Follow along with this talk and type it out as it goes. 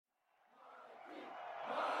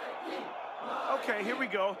Okay, here we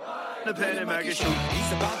go. The Penn and Maggie Show.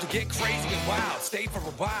 He's about to get crazy and wild. Stay for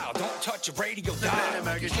a while. Don't touch your radio dial. Penn and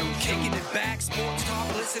Maggie Show. Kicking it back, sports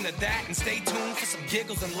talk. Listen to that and stay tuned for some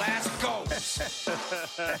giggles and laughs. Go.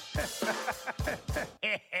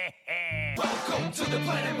 Welcome to the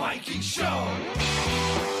Planet Mikey Show.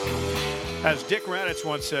 As Dick Raditz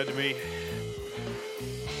once said to me,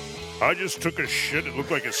 I just took a shit. It looked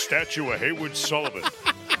like a statue of Haywood Sullivan.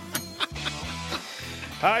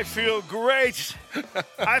 I feel great.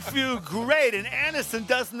 I feel great, and Anderson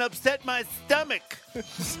doesn't upset my stomach.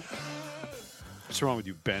 What's wrong with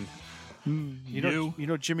you, Ben? You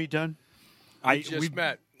know Jimmy Dunn? We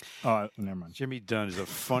met. Oh, never mind. Jimmy Dunn is a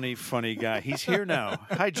funny, funny guy. He's here now.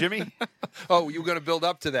 Hi, Jimmy. Oh, you were going to build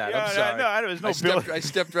up to that. Yeah, I'm sorry. No, there's no build. I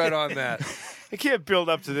stepped right on that. I can't build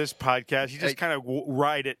up to this podcast. You just kind of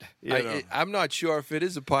ride it. I'm not sure if it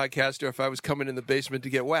is a podcast or if I was coming in the basement to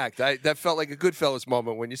get whacked. That felt like a Goodfellas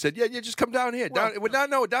moment when you said, yeah, just come down here.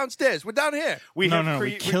 We're downstairs. We're down here. We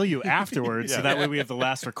kill you afterwards, so that way we have the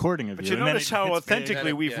last recording of but you. But you notice how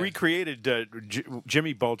authentically we've yeah. recreated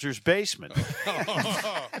Jimmy Bulger's basement.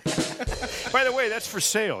 By the way, that's for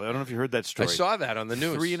sale. I don't know if you heard that story. I saw that on the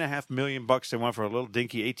news. $3.5 million they want for a little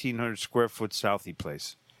dinky 1,800 square foot Southie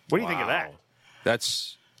place. What do you think of that?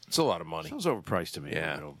 It's a lot of money. Sounds overpriced to me.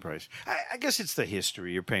 Yeah. Overpriced. I guess it's the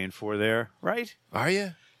history you're paying for there, right? Are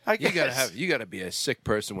you? I guess. You gotta be a sick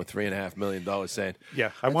person with $3.5 million saying, yeah,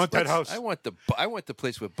 I want that house. I want the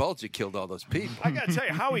place where Bulger killed all those people. I gotta tell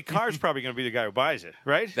you, Howie Carr's probably gonna be the guy who buys it,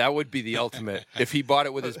 right? That would be the ultimate if he bought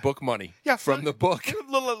it with his book money. Yeah, from the book.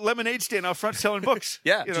 A little lemonade stand out front selling books.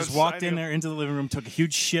 Yeah, just walked in there into the living room, took a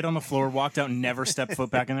huge shit on the floor, walked out, and never stepped foot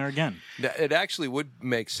back in there again. It actually would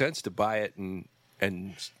make sense to buy it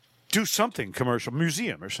and do something commercial,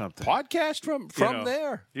 museum or something. Podcast from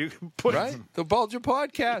there. You can put right the Bulger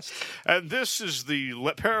podcast. And this is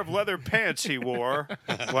the pair of leather pants he wore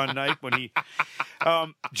one night when he.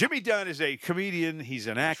 Jimmy Dunn is a comedian. He's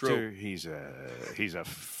an actor. True. He's a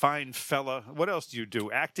fine fella. What else do you do?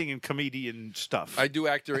 Acting and comedian stuff. I do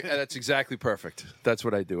actor. That's exactly perfect. That's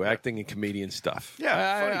what I do. Acting and comedian stuff.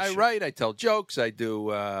 Yeah, I write. I tell jokes. I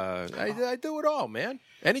do. I do it all, man.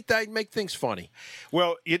 Anything, I make things funny.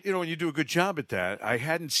 Well, when you do a good job at that, I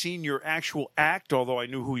hadn't seen your actual act, although I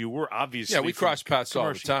knew who you were, obviously. Yeah, we cross paths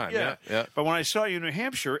all the time. Yeah. But when I saw you in New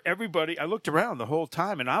Hampshire, I looked around the whole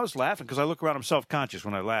time, and I was laughing because I look around, I'm self-conscious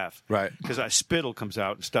when I laugh. Right. Because spittle comes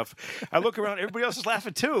out and stuff. I look around, everybody else is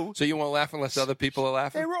laughing too. So you won't laugh unless other people are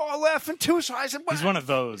laughing? They were all laughing too, so I said, he's one of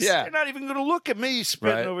those. Yeah. They're not even going to look at me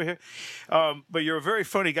spitting over here. But you're a very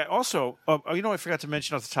funny guy. Also, I forgot to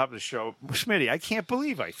mention off the top of the show, Smitty, I can't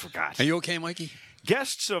believe I forgot. Are you okay, Mikey?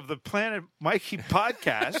 Guests of the Planet Mikey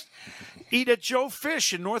podcast eat at Joe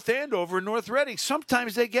Fish in North Andover and North Reading.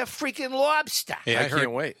 Sometimes they get freaking lobster. Hey, I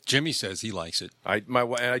can't wait. Jimmy says he likes it. I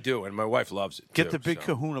do, and my wife loves it. Get too, the big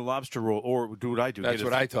kahuna lobster roll, or do what I do. That's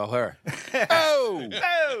what I tell her. Oh!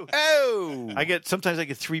 Sometimes I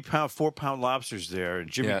get 3 pound, 4 pound lobsters there,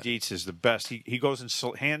 and Jimmy Dietz is the best. He goes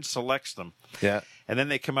and hand selects them. Yeah. And then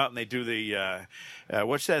they come out and they do the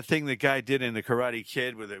what's that thing the guy did in the Karate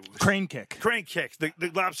Kid with it? Crane kick. Crane kick.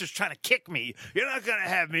 The lobster's trying to kick me. You're not going to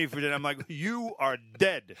have me for that. I'm like, you are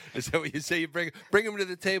dead. Is that what you say? You bring him to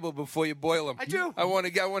the table before you boil him. I do. I want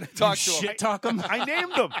to talk to him. Shit talk him. I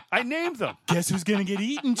named them. Guess who's gonna get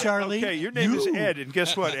eaten, Charlie? Okay, your name is Ed, and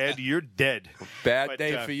guess what, Ed? You're dead. Bad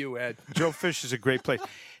day for you, Ed. Joe Fish is a great place.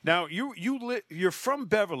 Now you're from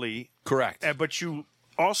Beverly, correct? But you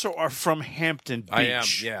also are from Hampton Beach. I am.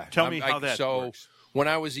 Yeah. Tell me how that works. When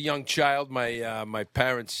I was a young child, my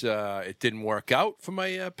parents it didn't work out for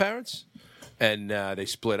my parents. And they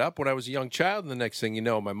split up when I was a young child. And the next thing you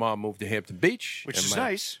know, my mom moved to Hampton Beach. Which is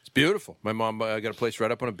nice. It's beautiful. My mom got a place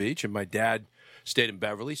right up on a beach, and my dad stayed in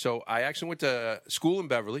Beverly. So I actually went to school in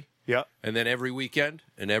Beverly. Yeah. And then every weekend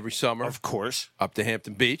and every summer. Of course. Up to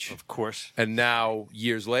Hampton Beach. Of course. And now,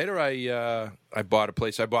 years later, I bought a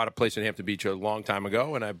place. I bought a place in Hampton Beach a long time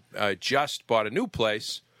ago, and I just bought a new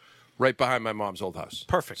place right behind my mom's old house.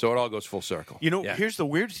 Perfect. So it all goes full circle. Here's the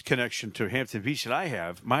weirdest connection to Hampton Beach that I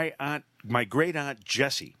have. My great aunt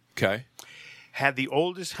Jessie had the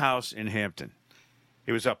oldest house in Hampton.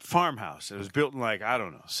 It was a farmhouse. It was built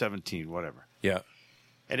in 17, whatever. Yeah.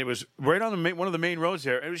 And it was right on one of the main roads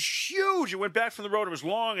there. It was huge. It went back from the road. It was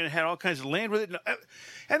long, and it had all kinds of land with it.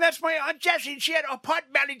 And that's my Aunt Jessie. She had a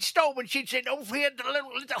pot-bellied stove, and she'd say, "Don't fear the little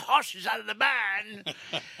horses out of the barn."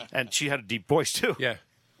 And she had a deep voice, too. Yeah.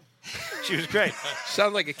 She was great.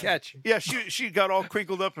 Sounds like a catch. Yeah, she got all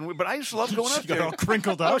crinkled up, but I used to love going up She there. got all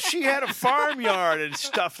crinkled Oh, up. she had a farmyard and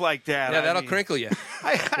stuff like that. Yeah, I that'll mean, crinkle you.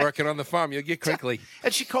 Working on the farm, you'll get crinkly.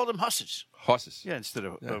 And she called them husses. Horses. Yeah, instead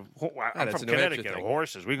of I'm that's from a New Hampshire Connecticut. thing.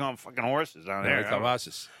 Horses. We call them fucking horses down Yeah, there. they call them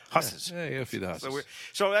horses. Husses. Yeah, a few of the horses.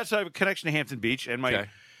 So that's I have a connection to Hampton Beach, and Okay.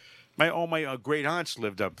 my great aunts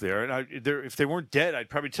lived up there, and if they weren't dead, I'd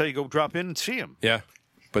probably tell you go drop in and see them. Yeah,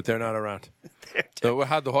 but they're not around. So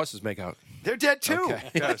how'd the horses make out? They're dead too. Okay.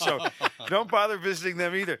 Yeah, so don't bother visiting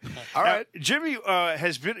them either. All right. Jimmy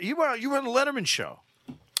has been. You were on the Letterman show.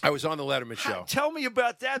 I was on the Letterman show. Tell me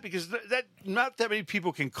about that because that not that many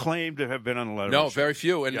people can claim to have been on the Letterman. No, show. very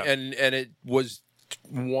few, and Yeah. and it was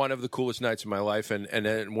one of the coolest nights of my life. And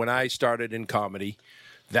then when I started in comedy,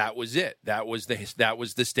 that was it. That was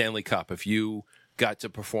the Stanley Cup. If you got to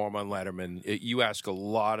perform on Letterman, you ask a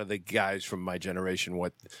lot of the guys from my generation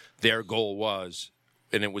what their goal was,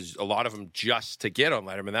 and it was a lot of them just to get on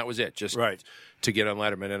Letterman. That was it, just Right. to get on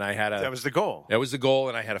Letterman. And I had That was the goal. That was the goal,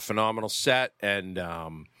 and I had a phenomenal set, and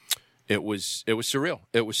it was surreal.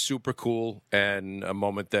 It was super cool, and a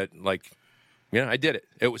moment that, like, I did it.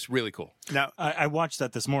 It was really cool. Now, I watched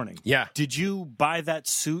that this morning. Yeah. Did you buy that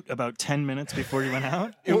suit about 10 minutes before you went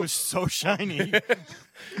out? It was so shiny.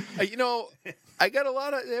 I got a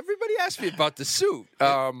lot of. Everybody asked me about the suit.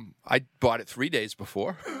 I bought it 3 days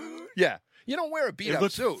before. Yeah, you don't wear a beat It up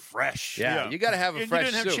looked suit. fresh. Yeah, you got to have a and fresh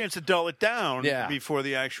you didn't have suit. a chance to dull it down Yeah. before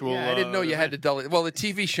the actual. Yeah, I didn't know you had to dull it. Well, the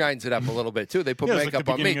TV shines it up a little bit too. They put Yeah, it was like makeup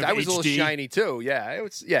the on me. beginning of I was a little HD. shiny too. Yeah, it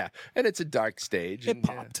was. Yeah, and it's a dark stage. It and,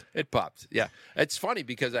 popped. It popped. Yeah, it's funny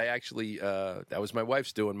because I actually that was my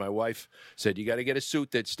wife's doing. My wife said you got to get a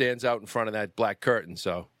suit that stands out in front of that black curtain.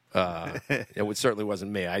 So certainly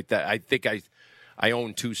wasn't me. I think I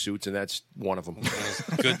own 2 suits, and that's one of them.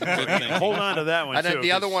 Good thing. Hold on to that one. And then too,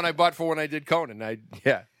 the other 'cause- one I bought for when I did Conan.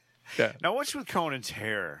 Yeah. Now, what's with Conan's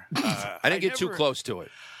hair? I didn't get too close to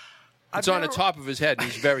it. It's on the top of his head,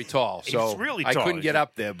 and he's very tall. So He's really I tall, couldn't get isn't he?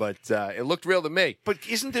 up there, but it looked real to me. But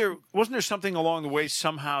wasn't there something along the way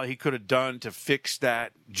somehow he could have done to fix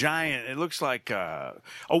that giant? It looks like a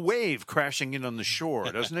wave crashing in on the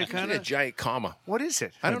shore, doesn't it? Kind A of. giant comma. What is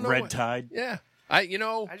it? I don't know. Red what- Tide. Yeah. I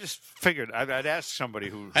just figured I'd ask somebody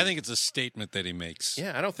who. I think it's a statement that he makes.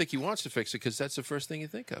 Yeah, I don't think he wants to fix it because that's the first thing you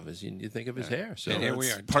think of is you think of his hair. So And here we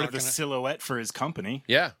It's are. part of the talking- silhouette for his company.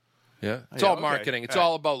 yeah. It's Yeah, all okay. marketing. It's All right.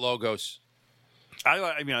 all about logos.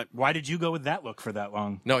 I mean, Why did you go with that look for that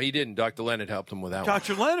long? No, he didn't. Dr. Leonard helped him with that one.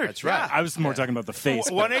 Dr. Leonard. That's right. I was more talking about the face.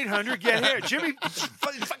 but- 1-800 get here.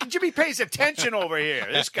 Fucking Jimmy pays attention over here.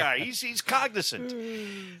 This guy, he's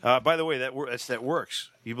cognizant. By the way, that works.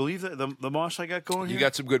 You believe that the moss I got going here? You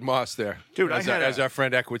got some good moss there. Dude, as our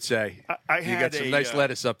friend Eck would say. I you had got some a, nice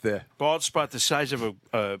lettuce up there. bald spot the size of an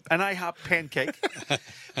IHOP pancake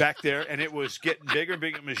back there, and it was getting bigger and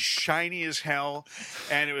bigger. It was shiny as hell,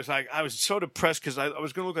 and it was like I was so depressed because I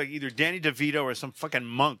was going to look like either Danny DeVito or some fucking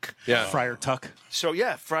monk. Yeah. Friar Tuck. So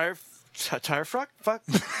yeah, tire fuck,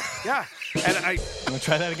 yeah. And I, Want to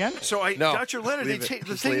try that again? so I, No, Dr. Leonard. leave it. The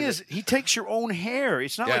Just thing leave is, he takes your own hair.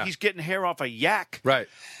 It's not Yeah. like he's getting hair off a yak Right.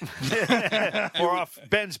 or off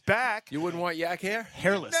Ben's back. You wouldn't want yak hair?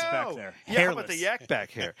 Hairless No. back there. Yeah, Hairless. how about the yak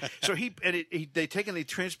back hair? So they take and they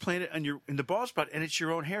transplant it in the bald spot, and it's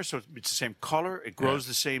your own hair, so it's the same color. It grows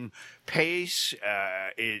the same pace.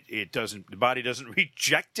 The body doesn't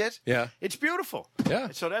reject it. Yeah. it's beautiful. Yeah.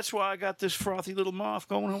 And so that's why I got this frothy little moth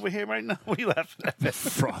going over here right now. What are you laughing at?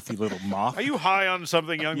 Frothy little moth. Are you high on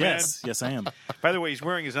something, young Yes, yes, I am. man? By the way, he's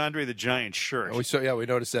wearing his Andre the Giant shirt. We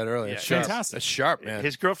noticed that earlier. Yeah. It's sharp. Fantastic. That's sharp, man.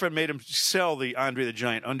 His girlfriend made him sell the Andre the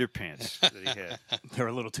Giant underpants that he had. They're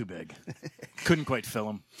a little too big. Couldn't quite fill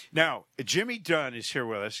them. Now, Jimmy Dunn is here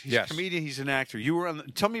with us. He's Yes. a comedian. He's an actor. You were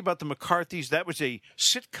on. Tell me about the McCarthys. That was a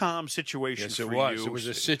sitcom situation Yes, for it was. you. It was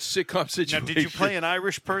a sitcom Now, situation. did you play an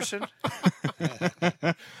Irish person?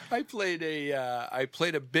 I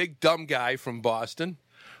played a big dumb guy from Boston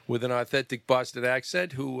with an authentic Boston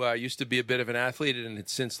accent who used to be a bit of an athlete and had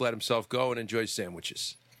since let himself go and enjoys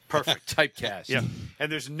sandwiches. Perfect. Typecast. Yeah.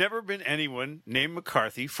 And there's never been anyone named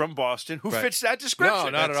McCarthy from Boston who Right. fits that description. No,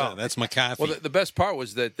 not at all. That's McCarthy. Well, the best part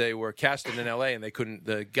was that they were casting in L.A. and they couldn't.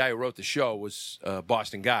 The guy who wrote the show was a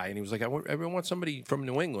Boston guy, and he was like, "Everyone wants somebody from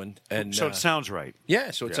New England." And So it sounds right.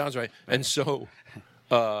 yeah, so it sounds right. And so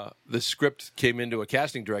the script came into a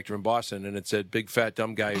casting director in Boston, and it said, "Big fat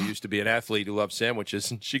dumb guy who used to be an athlete who loves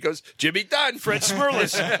sandwiches." And she goes, "Jimmy Dunn, Fred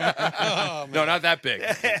Smirlis. No, not that big.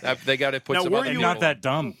 They got to put Now, some were other you people Not that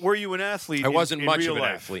dumb. Were you an athlete? I wasn't in much real of an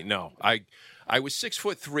life? athlete. No, I was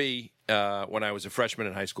 6'3" when I was a freshman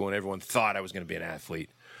in high school, and everyone thought I was going to be an athlete.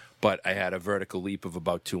 but I had a vertical leap of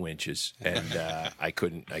about 2 inches, and I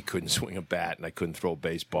couldn't swing a bat, and I couldn't throw a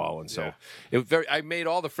baseball, and so I made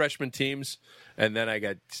all the freshman teams, and then I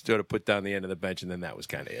got sort of put down the end of the bench, and then that was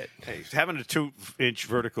kind of it. Hey, having a 2-inch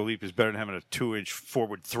vertical leap is better than having a 2-inch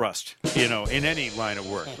forward thrust, in any line of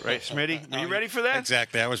work, right, Smitty? Are you ready for that?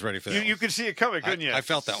 Exactly. I was ready for that. You could see it coming, couldn't you? I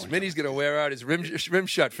felt that one. Smitty's going to wear out his rim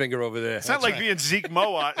shot finger over there. It's not like being Zeke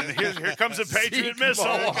Mowat, and here comes a Patriot missile.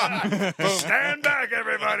 Stand back,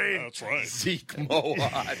 everybody. That's right. Zeke Mowat.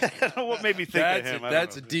 I don't know what made me think of him.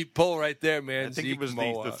 That's a deep pull right there, man. I think Zeke it was the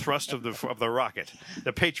Mowat. thrust of the rocket,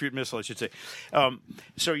 the Patriot missile, I should say.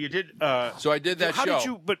 So you did. So I did that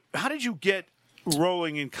show. How did you get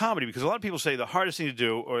rolling in comedy? Because a lot of people say the hardest thing to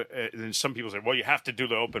do, or and some people say, well, you have to do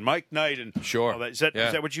the open mic night and Sure. all that. Is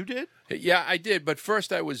that what you did? Yeah, I did. But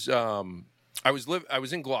first, I was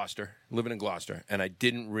in Gloucester, living in Gloucester, and I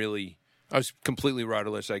was completely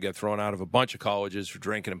rudderless. I got thrown out of a bunch of colleges for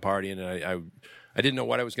drinking and partying, and I didn't know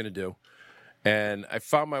what I was going to do. And I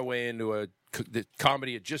found my way into the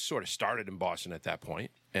comedy had just sort of started in Boston at that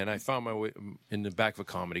point, and I found my way in the back of a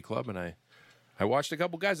comedy club, and I watched a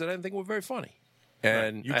couple guys that I didn't think were very funny.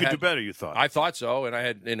 And right. You could do better, you thought. I thought so, and I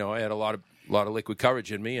had a lot of liquid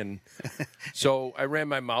courage in me, and so I ran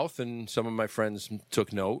my mouth, and some of my friends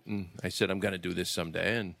took note, and I said, I'm going to do this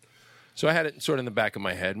someday, and so I had it sort of in the back of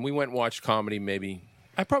my head, and we went and watched comedy. Maybe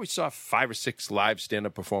I probably saw 5 or 6 live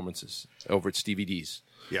stand-up performances over at Stevie D's.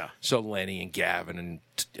 Yeah. So Lenny and Gavin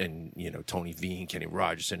and Tony V and Kenny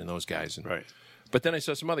Rogerson and those guys, and right. But then I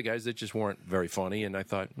saw some other guys that just weren't very funny, and I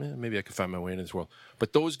thought, maybe I could find my way into this world.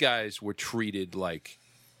 But those guys were treated like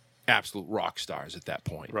absolute rock stars at that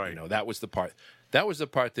point. Right. That was the part. That was the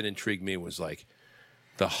part that intrigued me. Was like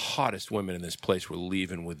the hottest women in this place were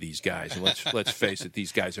leaving with these guys. And let's face it,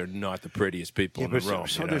 these guys are not the prettiest people in the room.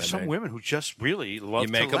 So there's some women who just really love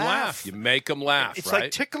to laugh. You make them laugh. It's right?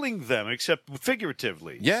 like tickling them, except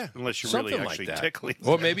figuratively. Yeah, unless you're something really like actually that. tickling.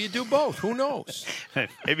 Or maybe you do both. Who knows?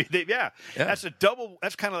 Maybe That's a double.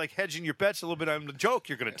 That's kind of like hedging your bets a little bit on the joke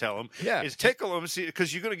you're going to tell them. Yeah, is tickle them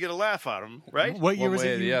because you're going to get a laugh out of them, right? What year was One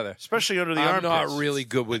way it? or the other. Especially under the I'm armpits. not really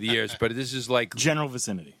good with years, but this is like general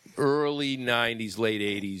vicinity. Early 90s, late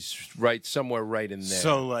 80s, right somewhere right in there.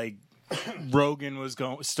 So like Rogan was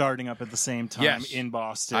starting up at the same time in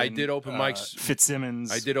Boston. I did open mics.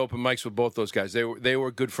 Fitzsimmons. I did open mics with both those guys. They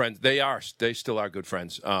were good friends. They still are good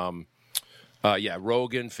friends. Rogan,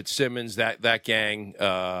 Fitzsimmons, that gang.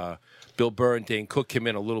 Bill Burr and Dane Cook came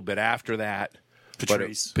in a little bit after that.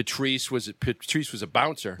 Patrice was a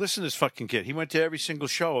bouncer. Listen to this fucking kid. He went to every single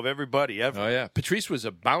show of everybody ever. Oh yeah, Patrice was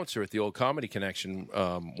a bouncer at the old Comedy Connection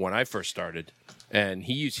when I first started, and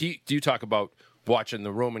you talk about watching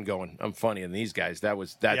the room and going, I'm funny, and these guys.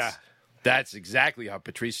 That's exactly how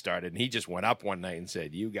Patrice started, and he just went up one night and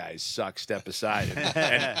said, "You guys suck. Step aside."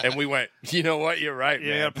 And we went, "You know what? You're right, man.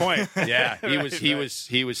 You got a point." Yeah,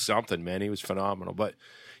 he was something, man. He was phenomenal. But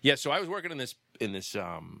yeah, so I was working in this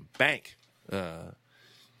bank.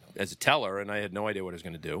 As a teller, and I had no idea what I was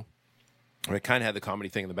going to do. And I kind of had the comedy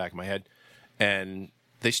thing in the back of my head. And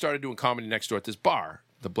they started doing comedy next door at this bar,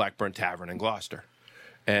 the Blackburn Tavern in Gloucester.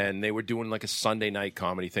 And they were doing like a Sunday night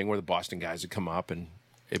comedy thing where the Boston guys would come up, and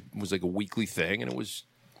it was like a weekly thing. And it was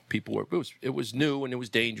new, and it was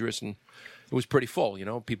dangerous, and it was pretty full.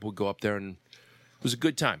 People would go up there, and it was a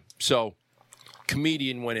good time. So,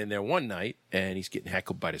 comedian went in there one night, and he's getting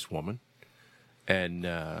heckled by this woman, and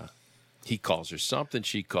he calls her something.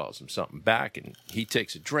 She calls him something back, and he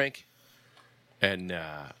takes a drink, and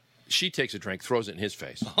she takes a drink, throws it in his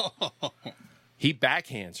face. He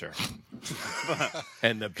backhands her,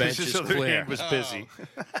 and the bench is clear. Was busy,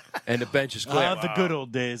 and the bench is clear. The good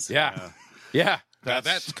old days. Yeah. Now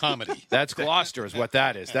that's comedy. That's Gloucester, is what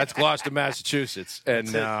that is. That's Gloucester, Massachusetts, and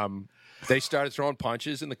they started throwing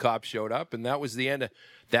punches, and the cops showed up, and that was the end of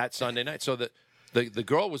that Sunday night. So The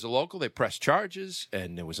girl was a local. They pressed charges,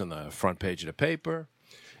 and it was on the front page of the paper.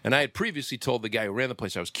 And I had previously told the guy who ran the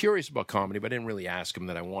place I was curious about comedy, but I didn't really ask him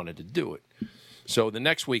that I wanted to do it. So the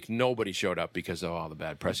next week, nobody showed up because of all the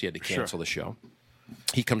bad press. He had to cancel the show.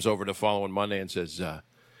 He comes over the following Monday and says,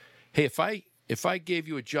 "Hey, if I gave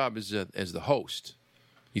you a job as the host,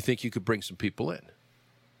 you think you could bring some people in?"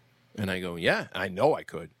 And I go, "Yeah, I know I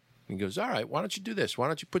could." And he goes, "All right, why don't you do this? Why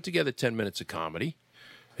don't you put together 10 minutes of comedy?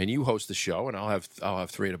 And you host the show, and I'll have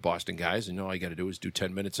 3 of the Boston guys, and all you got to do is do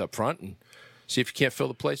 10 minutes up front and see if you can't fill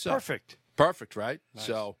the place up." Perfect, right? Nice.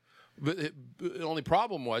 So, but the only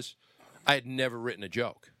problem was I had never written a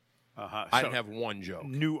joke. I didn't have one joke.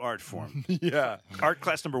 New art form. Yeah. Art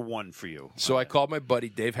class number 1 for you. So I called my buddy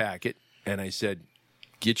Dave Hackett, and I said,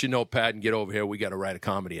 "Get your notepad and get over here. We got to write a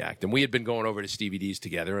comedy act." And we had been going over to Stevie D's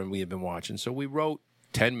together, and we had been watching. So we wrote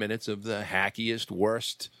 10 minutes of the hackiest,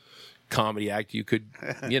 worst comedy act you could,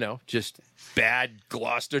 just bad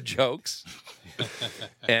Gloucester jokes.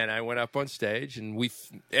 And I went up on stage, and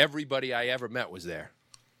everybody I ever met was there.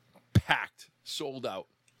 Packed, sold out.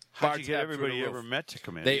 How'd you get everybody you ever met to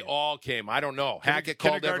come in? They all came. I don't know. Hackett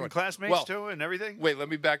called everyone. Classmates too and everything? Wait, let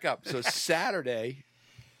me back up. So Saturday,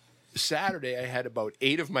 I had about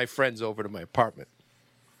 8 of my friends over to my apartment.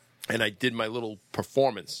 And I did my little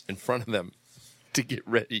performance in front of them to get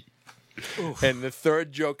ready. Oof. And the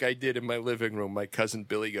third joke I did in my living room, my cousin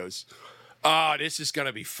Billy goes, this is going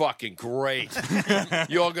to be fucking great.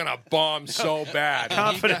 You're going to bomb so bad.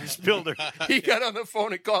 Confidence builder. He got on the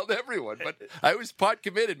phone and called everyone. But I was pot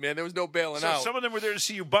committed, man. There was no bailing out. Some of them were there to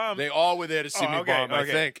see you bomb. They all were there to see me bomb, I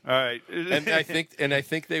think. All right. and I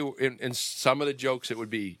think they were in some of the jokes it would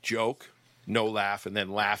be joke, no laugh, and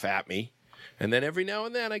then laugh at me. And then every now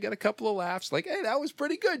and then I got a couple of laughs like, hey, that was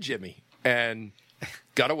pretty good, Jimmy. And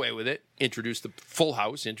got away with it. Introduced the full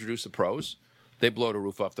house, introduced the pros. They blow the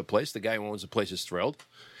roof off the place. The guy who owns the place is thrilled.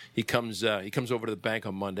 He comes over to the bank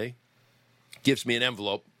on Monday, gives me an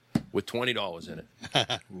envelope with $20 in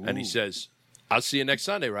it. And he says, I'll see you next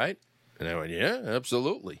Sunday, right? And I went, yeah,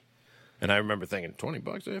 absolutely. And I remember thinking,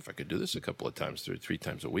 $20, if I could do this a couple of times, 3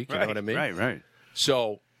 times a week, you know what I mean? Right.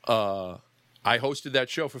 So I hosted that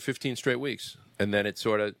show for 15 straight weeks. And then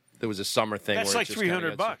there was a summer thing. That's where like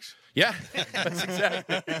 $300. Yeah, that's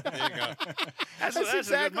exactly. There you go. That's good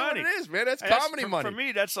exactly what money. it is, man. That's comedy money. For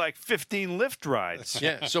me, that's like 15 lift rides.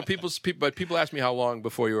 Yeah. So people ask me how long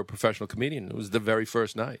before you were a professional comedian. It was the very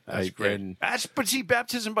first night. That's great. But see,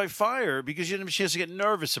 baptism by fire, because you didn't have a chance to get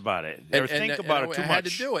nervous about it or think about it too much. I had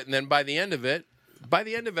to do it, and then by the end of it,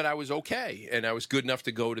 I was okay, and I was good enough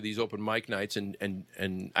to go to these open mic nights,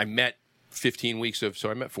 and I met 15 weeks of. So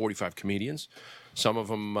I met 45 comedians. Some of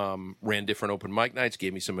them ran different open mic nights,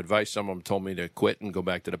 gave me some advice. Some of them told me to quit and go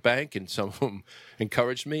back to the bank, and some of them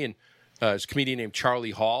encouraged me. And there's a comedian named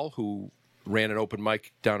Charlie Hall who ran an open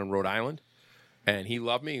mic down in Rhode Island, and he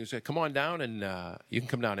loved me. He said, come on down, and you can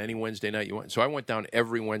come down any Wednesday night you want. So I went down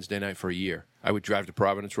every Wednesday night for a year. I would drive to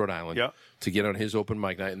Providence, Rhode Island to get on his open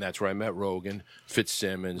mic night, and that's where I met Rogan,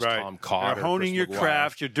 Fitzsimmons, Tom Carter. You're honing your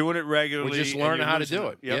craft. You're doing it regularly. We're just learning how to do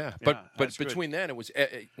it. Yep. Yeah. But between then, it was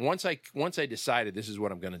once I decided this is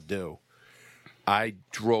what I'm going to do, I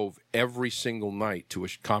drove every single night to a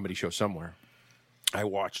comedy show somewhere. I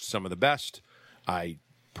watched some of the best. I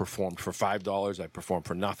performed for $5. I performed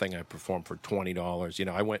for nothing. I performed for $20.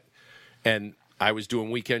 I went and I was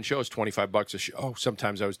doing weekend shows, $25 a show.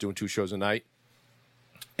 Sometimes I was doing 2 shows a night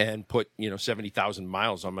and put, 70,000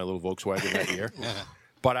 miles on my little Volkswagen that year.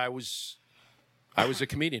 But I was a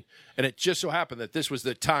comedian. And it just so happened that this was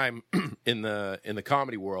the time in the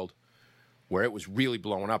comedy world where it was really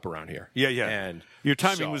blowing up around here. Yeah. And your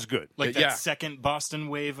timing was good. Like that second Boston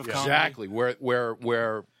wave of comedy. Exactly.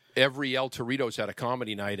 Where every El Torito's had a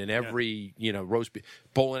comedy night, and every roast beef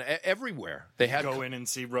bowling everywhere they had go in and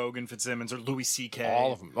see Rogan, Fitzsimmons, or Louis C.K.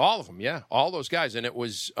 All of them, yeah, all those guys, and it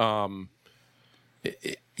was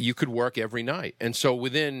you could work every night, and so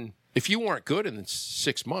if you weren't good in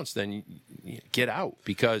 6 months, then you get out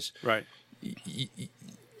because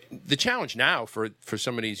the challenge now for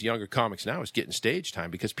some of these younger comics now is getting stage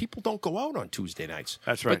time because people don't go out on Tuesday nights.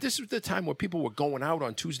 That's right. But this was the time where people were going out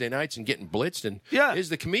on Tuesday nights and getting blitzed, and here's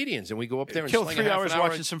the comedians, and we go up there and kill sling 3 hours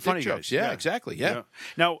watching some funny jokes. guys. Yeah, exactly. Yeah.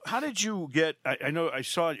 Now, how did you get? I know I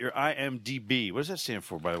saw your IMDb. What does that stand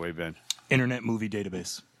for, by the way, Ben? Internet Movie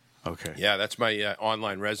Database. Okay. Yeah, that's my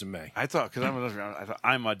online resume. I thought because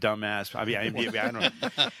I'm a dumbass. I mean,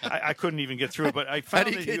 I couldn't even get through it. But I found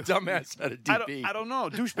how do you get dumbass out of DB? I don't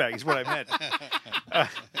know. Douchebag is what I meant.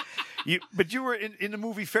 But you were in the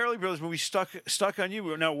movie Fairley Brothers movie Stuck on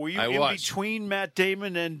You. Now, were you in between Matt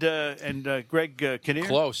Damon and Greg Kinnear?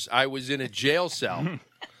 Close. I was in a jail cell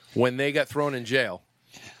when they got thrown in jail.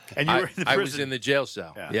 And you were in the prison. I was in the jail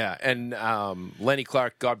cell. Yeah. And Lenny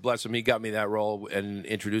Clark, God bless him, he got me that role and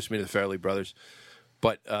introduced me to the Fairley Brothers.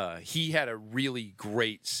 But he had a really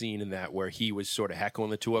great scene in that where he was sort of heckling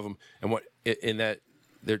the two of them. And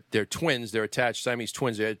they're twins. They're attached, Siamese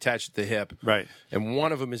twins. They're attached at the hip. Right. And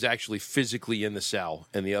one of them is actually physically in the cell,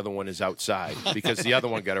 and the other one is outside because the other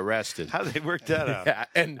one got arrested. How they worked that out? Yeah,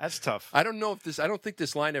 and that's tough. I don't think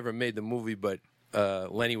this line ever made the movie, but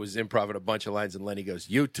Lenny was improvising a bunch of lines, and Lenny goes,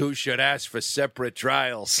 "You two should ask for separate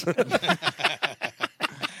trials."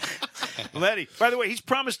 Lenny, by the way, he's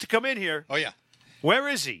promised to come in here. Oh, yeah. Where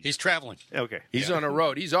is he? He's traveling. Okay. He's on the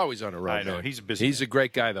road. He's always on the road. I know. Man. He's a busy He's man. a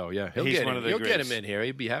great guy, though. Yeah, he'll He's get one him. of the He'll get greats. him in here.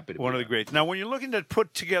 He'd be happy to. One be of the there. greats. Now, when you're looking to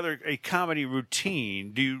put together a comedy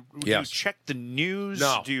routine, do you Yes. check the news?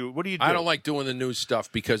 No. What do you do? I don't like doing the news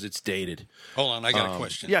stuff because it's dated. Hold on, I got a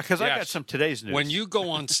question. Yeah, because I Yes. got some today's news. When you go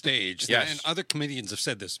on stage, Yes. and other comedians have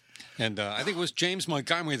said this, and I think it was James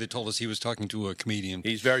Montgomery that told us he was talking to a comedian.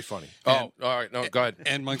 He's very funny. And- all right. No, go ahead.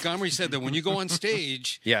 And Montgomery said that when you go on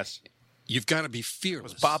stage, Yes. you've got to be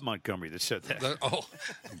fearless. Bob Montgomery that said that.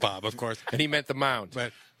 Bob, of course. And he meant the mound.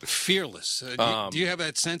 But fearless. Do you have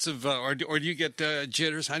that sense of, or do you get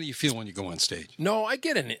jitters? How do you feel when you go on stage? No, I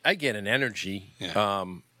get an energy. Yeah.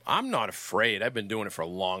 I'm not afraid. I've been doing it for a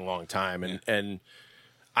long, long time, and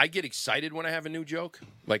I get excited when I have a new joke.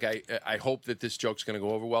 Like I hope that this joke's going to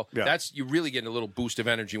go over well. Yeah. You really get a little boost of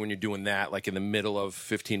energy when you're doing that. Like in the middle of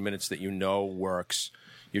 15 minutes that you know works,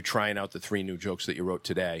 you're trying out the 3 new jokes that you wrote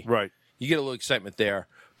today. Right. You get a little excitement there.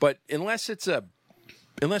 But unless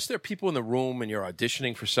there are people in the room and you're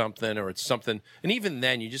auditioning for something or it's something, and even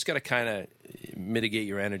then you just got to kind of mitigate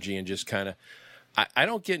your energy and just kind of. I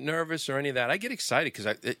don't get nervous or any of that. I get excited because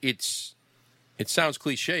it sounds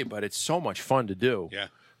cliche, but it's so much fun to do. Yeah.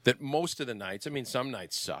 That most of the nights, I mean, some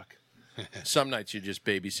nights suck. Some nights you're just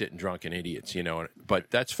babysitting drunken idiots,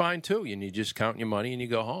 But that's fine too. And you just count your money and you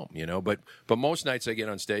go home, But most nights I get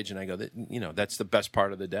on stage and I go, that's the best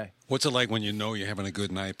part of the day. What's it like when you know you're having a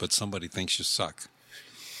good night, but somebody thinks you suck?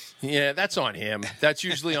 Yeah, that's on him. That's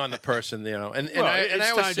usually on the person, And Well, I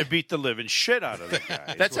it's always time say- to beat the living shit out of the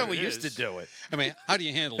guy. That's how what we it used to is. do it. I mean, how do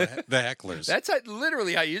you handle the hecklers? That's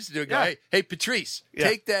literally how I used to do it. Yeah. Hey, Patrice, Yeah.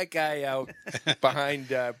 take that guy out behind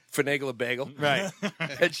Finagle a Bagel. Right.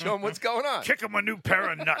 And show him what's going on. Kick him a new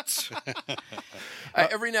pair of nuts.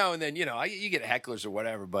 Every now and then, you get hecklers or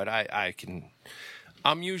whatever, but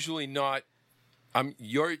I'm usually not.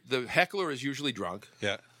 The heckler is usually drunk.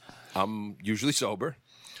 Yeah. I'm usually sober.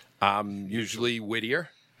 I'm usually wittier,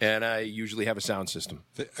 and I usually have a sound system.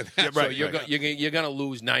 So you're going to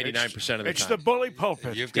lose 99% of the It's time. the bully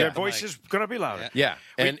pulpit. You've Their got the voice mic. is going to be louder. Yeah,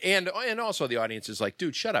 and also the audience is like,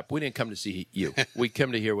 dude, shut up. We didn't come to see you. We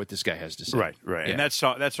come to hear what this guy has to say. Right. Yeah. And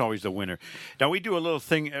that's always the winner. Now, we do a little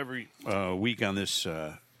thing every week on this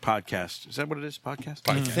podcast. Is that what it is, podcast?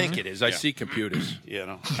 I think it is. I see computers.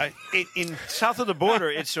 In south of the border,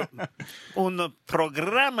 it's un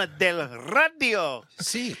programa del radio.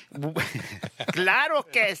 See, Claro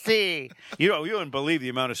que sí. You wouldn't believe the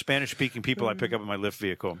amount of Spanish-speaking people I pick up in my Lyft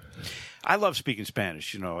vehicle. I love speaking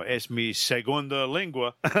Spanish. Es mi segunda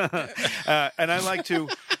lengua, and I like to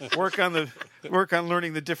work on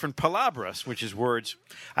learning the different palabras, which is words.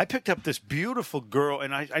 I picked up this beautiful girl,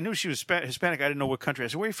 and I knew she was Hispanic. I didn't know what country. I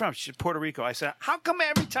said, "Where are you from?" She said, "Puerto Rico." I said, "How come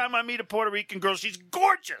every time I meet a Puerto Rican girl, she's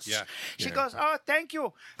gorgeous?" Yeah. She goes, "Oh, thank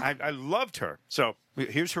you." I loved her. So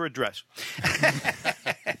here's her address.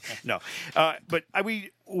 No, but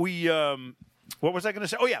we. What was I going to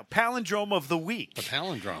say? Oh, yeah, palindrome of the week. a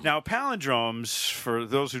palindrome. Now, palindromes, for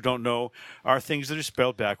those who don't know, are things that are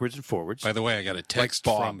spelled backwards and forwards. By the way, I got a text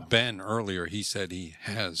Bob. from Ben earlier. He said he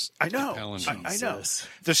has I know. a palindrome. I know.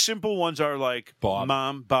 The simple ones are like Bob.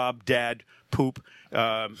 mom, Bob, dad, poop,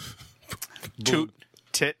 toot,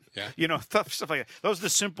 tit. Yeah. Stuff like that. Those are the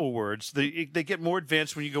simple words. They get more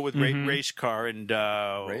advanced when you go with race car and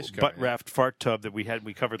butt raft fart tub that we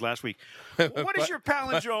covered last week. What is your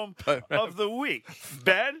palindrome of the week?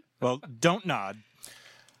 Ben? Well, don't nod.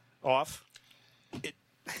 Off.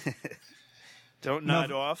 Don't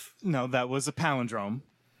nod off. No, that was a palindrome.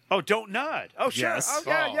 Oh, don't nod. Oh, sure. Yes. Oh,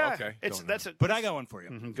 yeah, Oh, yeah. okay. It's Don't that's it. But I got one for you.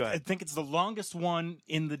 Go ahead. I think it's the longest one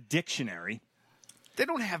in the dictionary. They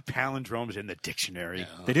don't have palindromes in the dictionary.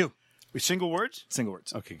 They do. With single words? Single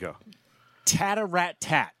words. Okay, go.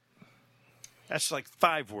 Tat-a-rat-tat. That's like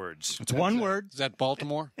 5 words. It's one word. Is that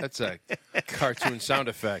Baltimore? That's a cartoon sound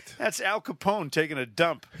effect. That's Al Capone taking a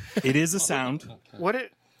dump. It is a sound. What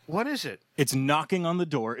is it? It's knocking on the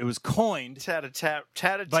door. It was coined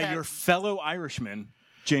Tat-a-tat by your fellow Irishman,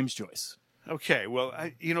 James Joyce. Okay, well,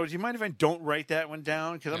 do you mind if I don't write that one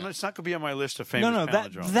down? Because it's not going to be on my list of famous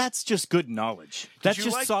palindromes. that's just good knowledge. That's you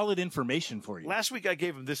just like- solid information for you. Last week I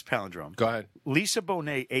gave him this palindrome. Go ahead. Lisa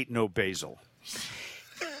Bonet ate no basil.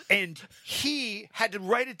 And he had to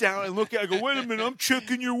write it down and look at it. I go, wait a minute, I'm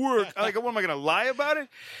checking your work. I go, what, am I going to lie about it?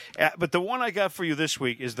 But the one I got for you this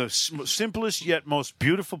week is the simplest yet most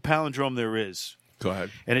beautiful palindrome there is. Go ahead.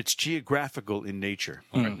 And it's geographical in nature.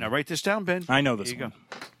 All right, now write this down, Ben. I know this Here you one.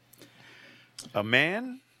 go. A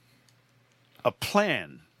man, a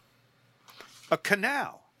plan, a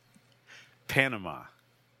canal, Panama.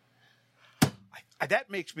 that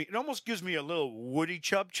makes me. It almost gives me a little Woody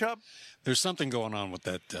Chub. There's something going on with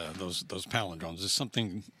that. Those palindromes. There's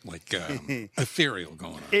something like ethereal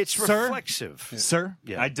going on. It's Sir? reflexive. Sir,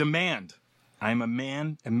 Yeah. I demand. I'm a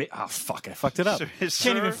man. Oh, fuck. I fucked it up. Sir,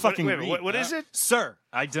 Can't even fucking wait, read. what is it? Sir,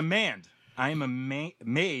 I demand. I am a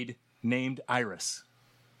maid named Iris.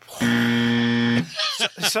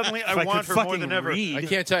 Suddenly, I If I want could her more fucking than ever. read. I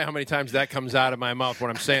can't tell you how many times that comes out of my mouth when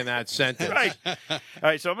I'm saying that sentence. Right. All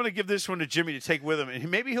right, so I'm going to give this one to Jimmy to take with him, and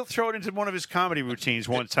maybe he'll throw it into one of his comedy routines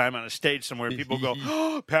one time on a stage somewhere. And people go,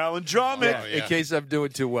 oh, palindromic. Oh, yeah. In case I'm doing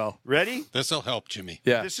too well. Ready? This'll help, Jimmy.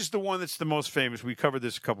 Yeah. This is the one that's the most famous. We covered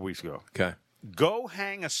this a couple weeks ago. Okay. Go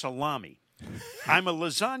hang a salami. I'm a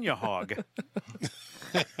lasagna hog.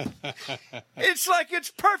 It's like it's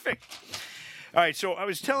perfect. All right, so I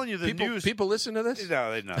was telling you the news. People listen to this?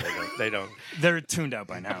 No, they don't. They don't. They're tuned out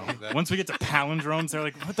by now. Once we get to palindromes, they're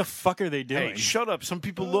like, what the fuck are they doing? Hey, shut up. Some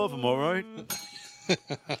people love them, all right?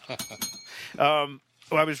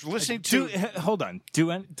 Well, I was listening to. Hold on.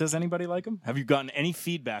 Does anybody like them? Have you gotten any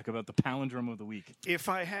feedback about the palindrome of the week? If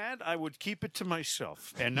I had, I would keep it to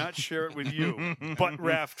myself and not share it with you. Butt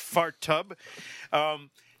raft fart tub.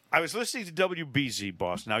 I was listening to WBZ,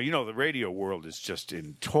 boss. Now, you know, the radio world is just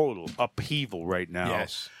in total upheaval right now.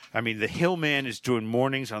 Yes. I mean, the Hillman is doing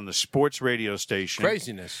mornings on the sports radio station.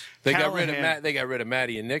 Craziness. They got rid of Callahan- They got rid of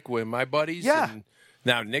Maddie and Nick with my buddies. Yeah. And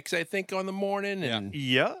now Nick's, I think, on the morning. And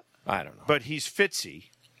Yeah, I don't know. but he's Fitzy.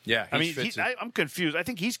 Yeah. I mean, fits it. I'm confused. I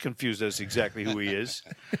think he's confused as exactly who he is.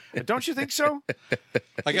 Don't you think so?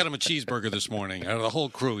 I got him a cheeseburger this morning. Out of the whole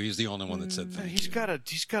crew, he's the only one that said thank He's you. got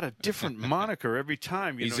a different moniker every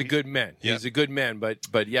time. He's know, a good man. Yeah. He's a good man.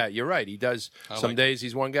 But yeah, you're right. He does. Some like days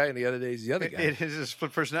he's one guy, and the other days he's the other guy. It is a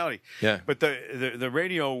split personality. Yeah. But the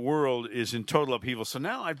radio world is in total upheaval. So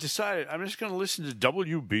now I've decided I'm just going to listen to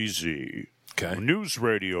WBZ. Okay. News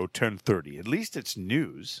Radio 1030. At least it's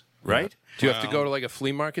news, right? Do you have to go to like a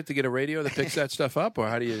flea market to get a radio that picks that stuff up, or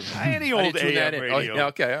how do you? Any how do you old tune that AM in? Oh, radio. yeah,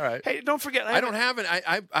 okay, all right. Hey, don't forget. I don't have it.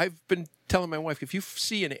 I've been telling my wife, if you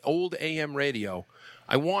see an old AM radio,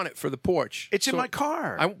 I want it for the porch. It's in my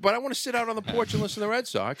car. But I want to sit out on the porch and listen to the Red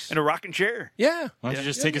Sox. In a rocking chair. Yeah. Why don't you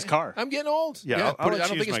just take his car? I'm getting old. Yeah, I'll put it, let I you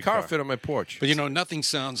don't use think my his car car. fit on my porch. But, nothing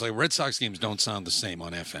sounds like Red Sox games don't sound the same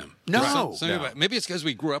on FM. No. Maybe it's because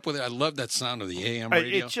we grew up with it. I love that sound of the AM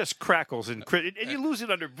radio. It just crackles and you lose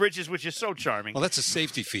it under bridges, which is so charming. Well, that's a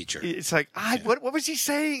safety feature. It's like, what was he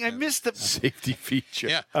saying? I missed the Safety feature.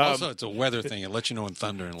 Yeah. Also, it's a weather thing. It lets you know when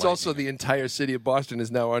thunder and It's lightning. also the entire city of Boston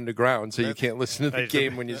is now underground, so you can't listen to the game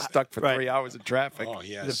when you're stuck for Right. 3 hours of traffic. Oh,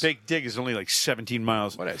 yes. The Big Dig is only like 17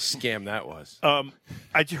 miles. What a scam that was.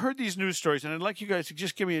 I heard these news stories, and I'd like you guys to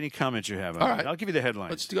just give me any comments you have on All it. right. I'll give you the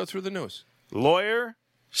headlines. Let's go through the news. Lawyer,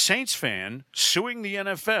 Saints fan, suing the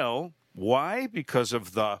NFL. Why? Because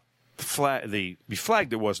of the flag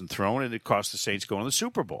that wasn't thrown, and it cost the Saints going to the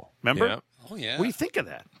Super Bowl. Remember? Yeah. Oh, yeah. What do you think of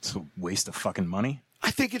that? It's a waste of fucking money. I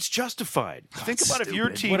think it's justified. Think about if your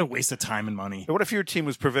Stupid. team. What a waste of time and money. What if your team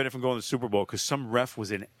was prevented from going to the Super Bowl because some ref was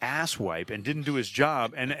an asswipe and didn't do his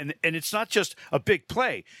job? And it's not just a big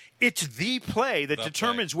play; it's the play that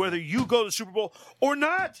determines whether you go to the Super Bowl or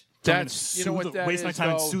not. That's you know what that waste my is, time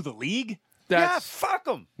and though? sue the league? That's, Yeah, fuck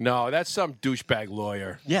them. No, that's some douchebag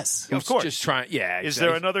lawyer. Yes. Of course. Just trying. Yeah. Is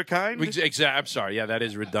there another kind? Exactly. I'm sorry. Yeah, that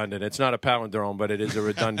is redundant. It's not a palindrome, but it is a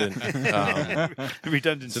redundant.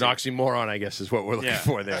 Redundancy. It's an oxymoron, I guess, is what we're looking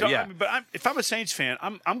for there. So, yeah. I mean, but if I'm a Saints fan,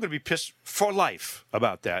 I'm going to be pissed for life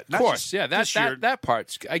about that. Of course. Yeah. That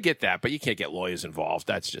part's. I get that, but you can't get lawyers involved.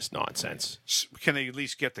 That's just nonsense. Can they at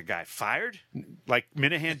least get the guy fired, like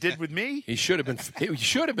Minahan did with me? He should have been. He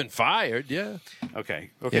should have been fired. Yeah. Okay,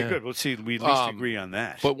 Yeah. good. Let's see. We at least agree on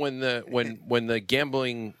that. But when the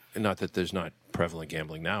gambling, not that there's not prevalent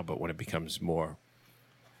gambling now, but when it becomes more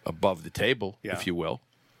above the table, Yeah. if you will,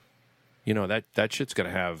 that shit's going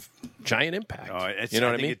to have giant impact. I you know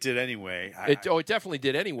what I think mean? it did anyway. It definitely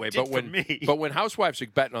did anyway. Did But for when me. but when housewives are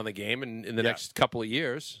betting on the game in the next couple of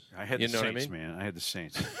years, I had you the know Saints, what I mean? man. I had the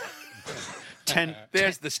Saints. 10.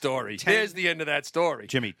 There's the story. There's the end of that story.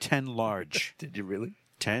 Jimmy, 10 large. Did you really?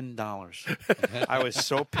 $10. I was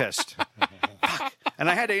so pissed. And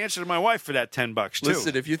I had to answer to my wife for that $10 too.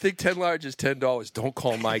 Listen, if you think 10 large is $10, don't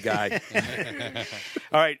call my guy.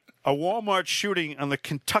 All right, a Walmart shooting on the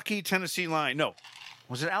Kentucky-Tennessee line. No,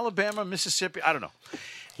 was it Alabama, Mississippi? I don't know.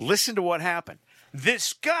 Listen to what happened.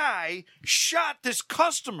 This guy shot this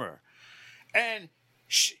customer, and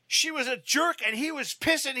she was a jerk, and he was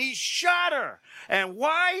pissed, and he shot her. And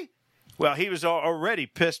why? Well, he was already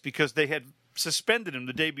pissed because they had suspended him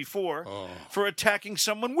the day before for attacking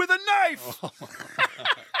someone with a knife.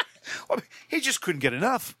 He just couldn't get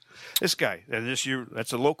enough. This guy, and this year,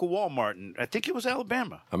 that's a local Walmart, and I think it was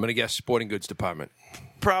Alabama. I'm going to guess sporting goods department.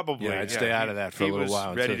 Probably. Yeah, I'd stay out of that for a He little was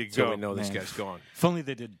while ready until to we go. know this guy's gone. If only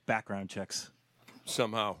they did background checks.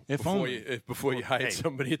 Somehow, If before only. you hired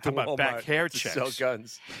somebody at the how about Walmart back hair to checks? sell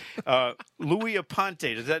guns. Louis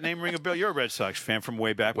Aponte. Does that name ring a bell? You're a Red Sox fan from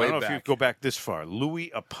way back. Way I don't know if you back. go back this far.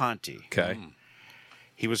 Louis Aponte. Okay.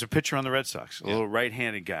 He was a pitcher on the Red Sox, a little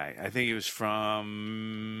right-handed guy. I think he was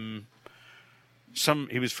from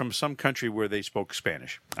some country where they spoke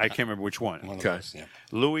Spanish. I can't remember which one. One of Okay. those, yeah.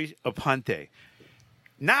 Louis Aponte.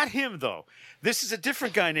 Not him, though. This is a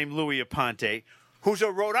different guy named Louis Aponte, who's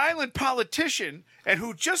a Rhode Island politician and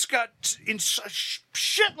who just got in such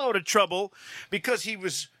shitload of trouble because he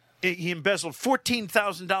embezzled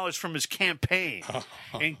 $14,000 from his campaign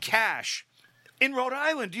in cash in Rhode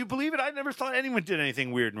Island. Do you believe it? I never thought anyone did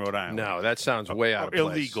anything weird in Rhode Island. No, that sounds way out Or of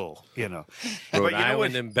place. illegal, you know. Rhode But you know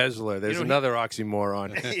Island what? embezzler. There's You know, another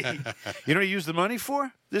oxymoron. You know what he used the money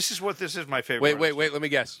for? This is my favorite. wait. Let me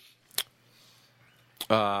guess.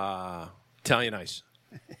 Italian Ice.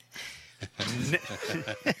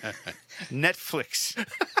 Netflix.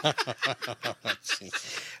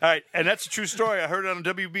 All right, and that's a true story. I heard it on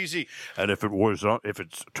WBZ. And if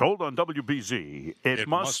it's told on WBZ, it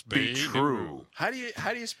must be true. How do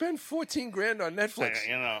you spend $14,000 on Netflix?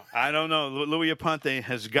 You know, I don't know. Louis Aponte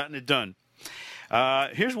has gotten it done.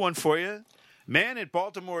 Here's one for you. Man at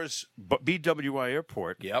Baltimore's BWI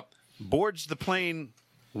airport Yep. boards the plane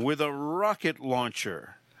with a rocket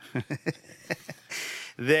launcher.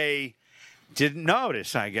 They didn't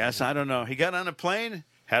notice, I guess. I don't know. He got on a plane,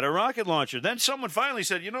 had a rocket launcher. Then someone finally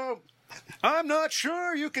said, I'm not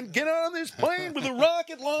sure you can get on this plane with a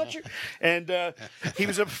rocket launcher. And he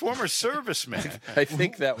was a former serviceman. I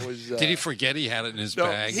think that was. Did he forget he had it in his No,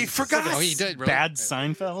 bag? he forgot. Oh, he did. Really? Bad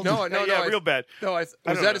Seinfeld? No, Real bad. No, was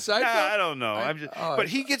I don't that know. a Seinfeld? Nah, I don't know. But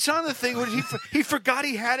he gets on the thing. He forgot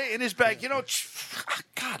he had it in his bag.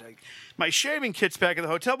 God, my shaving kit's back at the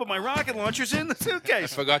hotel, but my rocket launcher's in the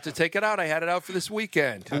suitcase. Forgot to take it out. I had it out for this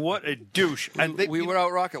weekend. What a douche! And We were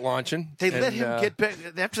out rocket launching. They let and, him get back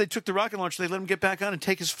after they took the rocket launcher. They let him get back on and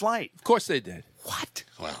take his flight. Of course they did. What?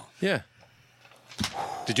 Well, Yeah.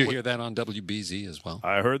 did you hear that on WBZ as well?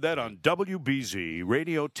 I heard that on WBZ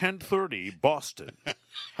Radio 1030 Boston.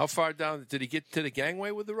 How far down did he get to the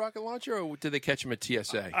gangway with the rocket launcher, or did they catch him at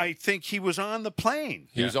TSA? I think he was on the plane.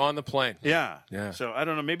 He was on the plane. Yeah. Yeah. So I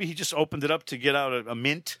don't know. Maybe he just opened it up to get out a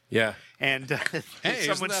mint, Yeah. and Hey,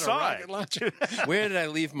 someone isn't that saw a rocket it. launcher? Where did I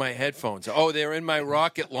leave my headphones? Oh, they're in my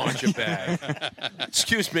rocket launcher bag.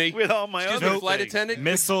 Excuse me. With all my Excuse other me, flight things. attendant.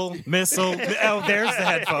 Missile. Oh, there's the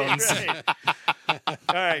headphones. Right.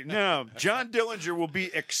 All right, now John Dillinger will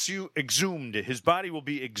be exhumed. His body will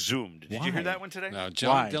be exhumed. Did you hear that one today? Now,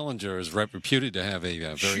 John Why? Dillinger is reputed to have a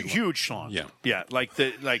very Huge schlong. Yeah. yeah, like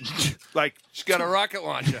She's got a rocket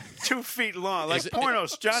launcher. 2 feet long, like Is it-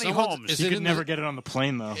 pornos. Johnny someone- Holmes. is You it could in never the- get it on the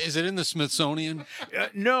plane, though. Is it in the Smithsonian?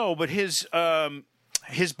 No, but his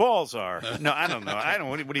balls are. No, I don't know. I don't.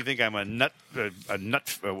 What do you think? I'm a nut. A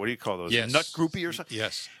nut. What do you call those? Yes. A nut groupie or something?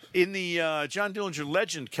 Yes. In the John Dillinger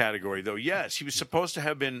legend category, though, yes, he was supposed to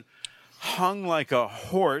have been hung like a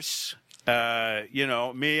horse. Me,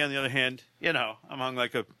 on the other hand, I'm hung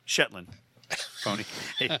like a Shetland pony,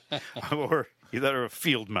 or either a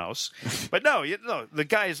field mouse. But no, the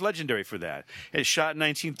guy is legendary for that. It's shot in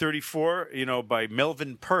 1934, by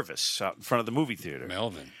Melvin Purvis out in front of the movie theater.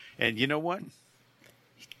 Melvin. And you know what?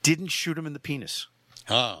 He didn't shoot him in the penis.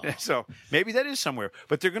 Oh. So maybe that is somewhere.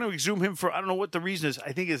 But they're going to exhume him for, I don't know what the reason is.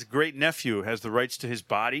 I think his great nephew has the rights to his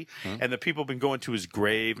body, and the people have been going to his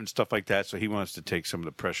grave and stuff like that. So he wants to take some of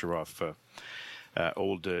the pressure off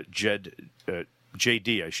old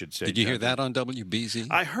JD, I should say. Did you hear that on WBZ?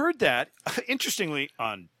 I heard that, interestingly,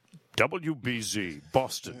 on WBZ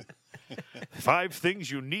Boston. 5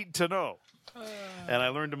 things you need to know. And I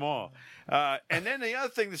learned them all. And then the other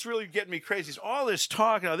thing that's really getting me crazy is all this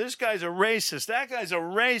talk. Now, this guy's a racist. That guy's a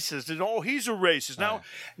racist. And, he's a racist.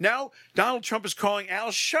 Now Donald Trump is calling Al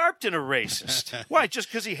Sharpton a racist. Why? Just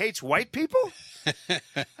because he hates white people?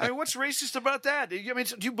 I mean, what's racist about that? Do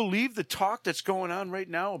you believe the talk that's going on right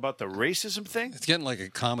now about the racism thing? It's getting like a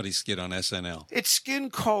comedy skit on SNL. It's skin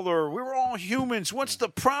color. We're all humans. What's the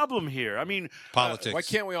problem here? I mean, Politics. Why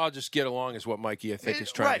can't we all just get along? Is what Mikey I think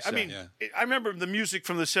is trying right. to say. I mean, I remember the music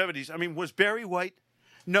from the 70s. I mean, was Barry white?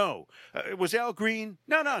 No. Was Al Green?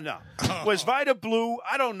 No. Was Vida blue?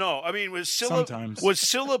 I don't know. I mean, was Cilla Sometimes. was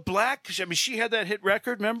Cilla black? I mean, she had that hit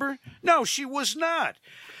record. Remember? No, she was not.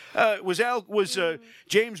 Was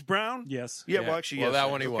James Brown? Yes. Yeah. Well, actually, yes. that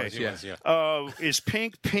one he Okay. was. Yeah. Is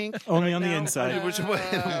Pink? Only right on the now? inside.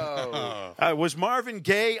 Was Marvin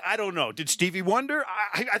Gaye? I don't know. Did Stevie Wonder?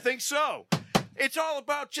 I think so. It's all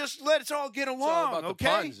about just let's all get along. It's all about okay?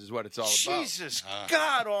 the puns is what it's all about. Jesus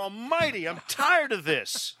God Almighty! I'm tired of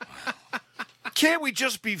this. Can't we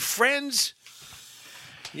just be friends?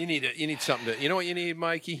 You need something to. You know what you need,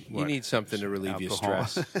 Mikey? What? You need something to relieve Alcohol. your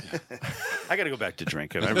stress. I got to go back to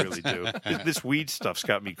drinking. I really do. This weed stuff's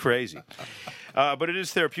got me crazy. But it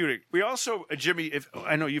is therapeutic. We also, Jimmy, if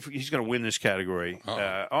I know he's going to win this category.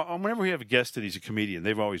 Whenever we have a guest that he's a comedian,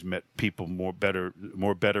 they've always met people more betterer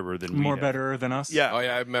than we More have. better than us? Yeah. Oh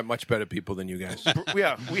yeah, I've met much better people than you guys.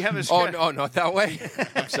 Yeah, we have this. Oh no, not that way.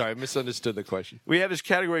 I'm sorry, I misunderstood the question. We have this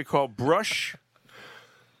category called Brush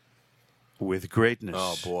with Greatness.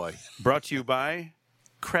 Oh boy. Brought to you by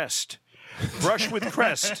Crest. Brush with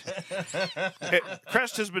Crest.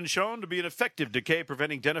 Crest has been shown to be an effective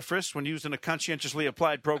decay-preventing dentifrice when used in a conscientiously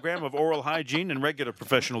applied program of oral hygiene and regular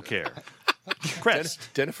professional care. Crest.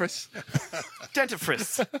 Dentifrice.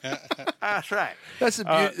 Dentifrice. That's right.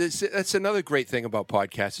 That's another great thing about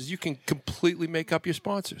podcasts is you can completely make up your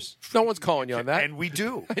sponsors. No one's calling you on that. And we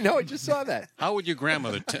do. I know. I just saw that. How would your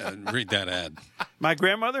grandmother read that ad? My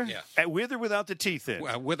grandmother? Yeah. With or without the teeth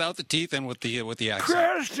in? Without the teeth and with the accent.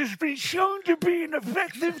 Crest has been shown to be an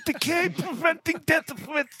effective decay-preventing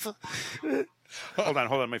dentifrice. Hold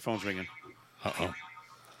on. My phone's ringing. Uh-oh.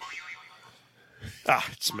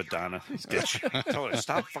 It's Madonna. Bitch. Tell her to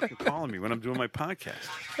stop fucking calling me when I'm doing my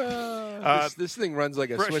podcast. This thing runs like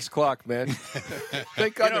a Swiss clock, man.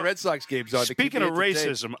 Thank God the Red Sox game's on. Speaking of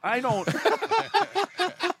racism, I don't.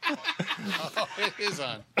 It is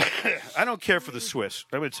on. I don't care for the Swiss.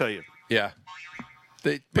 I'm going to tell you. Yeah.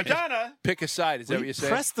 Madonna. Pick a side. Is that what you're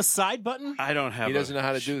saying? Press the side button? I don't have. He doesn't know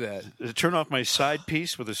how to do that. Turn off my side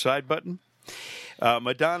piece with a side button.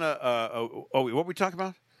 Madonna. What were we talking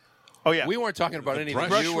about? Oh yeah, We weren't talking about anything.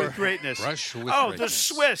 Brush You with were- Greatness. Brush with the Greatness.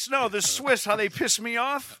 Swiss. No, the Swiss. How they piss me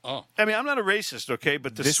off. Oh. I mean, I'm not a racist, okay,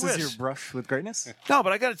 but the This Swiss. is your brush with greatness? No,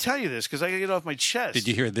 but I got to tell you this because I got to get it off my chest. Did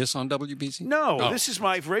you hear this on WBC? No, Oh. this is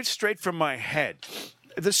right straight from my head.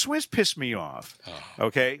 The Swiss piss me off.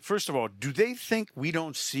 Okay, first of all, do they think we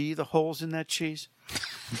don't see the holes in that cheese?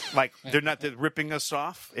 Like they're ripping us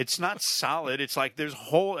off. It's not solid. It's like there's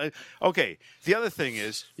hole. Okay. The other thing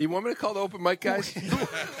is, You want me to call the open mic guys?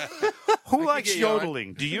 who likes get you on.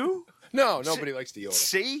 yodeling? Do you? No, nobody likes to yodel.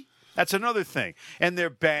 See? That's another thing. And their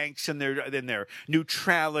banks and their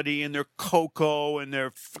neutrality and their cocoa and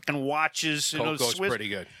their fucking watches. Cocoa's Swiss. pretty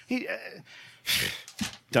good.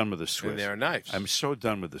 Done with the Swiss. And they're knives. I'm so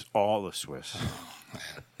done with this. All the Swiss.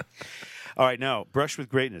 All right, now, Brush with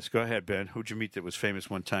Greatness. Go ahead, Ben. Who'd you meet that was famous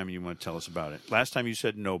one time and you want to tell us about it? Last time you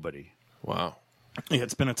said nobody. Wow. Yeah,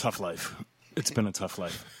 it's been a tough life.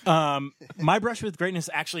 My brush with greatness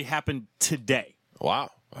actually happened today. Wow.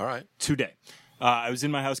 All right. Today. I was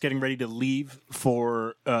in my house getting ready to leave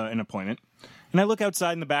for an appointment. And I look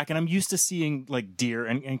outside in the back, and I'm used to seeing like deer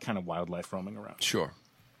and kind of wildlife roaming around. Sure.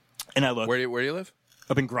 And I look Where do you live?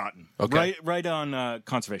 up in Groton, Okay. right on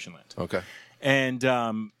conservation land. Okay. And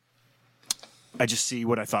I just see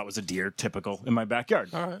what I thought was a deer, typical, in my backyard.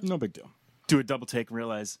 All right. No big deal. Do a double take and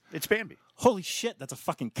realize, It's Bambi. holy shit, that's a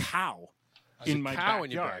fucking cow in my Cow backyard.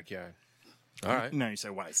 in your backyard. All right. Now you say,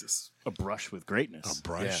 why is this a brush with greatness?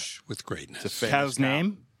 Brush with Greatness. It's a famous Cow's cow.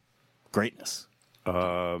 name? Greatness.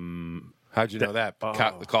 How'd you know that?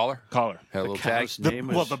 The collar? Collar. Had a little tag? Cow's name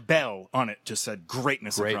was... Well, the bell on it just said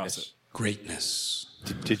greatness across it. Greatness.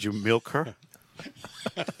 Did you milk her?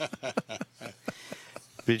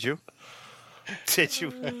 Did you? Did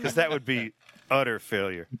you? Because that would be utter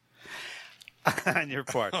failure on your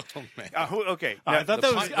part. Oh, man. Okay. I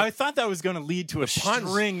now, thought that was going to lead to a puns-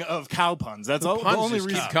 string of cow puns. That's all, the Puns only just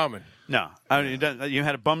reason. keep coming. No, you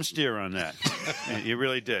had a bum steer on that. You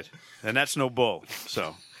really did, and that's no bull.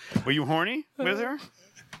 So, were you horny with her?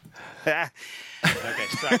 Okay,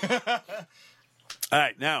 stop. All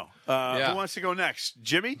right, now who wants to go next?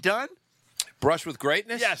 Jimmy, done? Brush with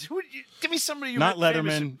greatness? Yes. Give me somebody. Not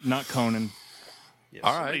famous- Letterman, not Conan. Yeah,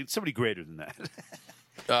 All right. somebody greater than that.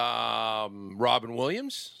 Robin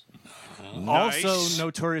Williams? Nice. Also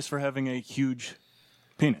notorious for having a huge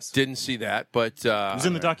penis. Didn't see that, but It was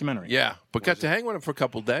in the documentary. yeah, but got to hang with him for a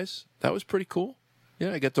couple of days. That was pretty cool.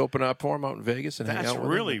 Yeah, I got to open up for him out in Vegas and hang That's out with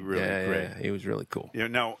really, him. really Yeah, great. Yeah, he was really cool.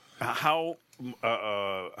 Now, how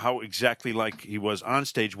exactly like he was on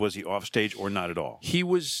stage was he off stage or not at all? He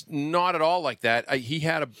was not at all like that. He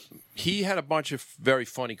had a bunch of very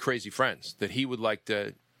funny, crazy friends that he would like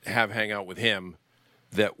to have hang out with him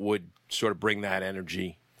that would sort of bring that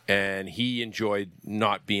energy and he enjoyed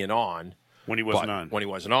not being on when he wasn't on. When he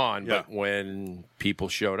wasn't on, Yeah. but when people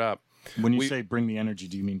showed up. When you say bring the energy,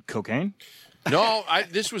 do you mean cocaine? No,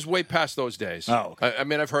 this was way past those days. Oh, okay. I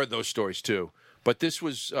mean, I've heard those stories too, but this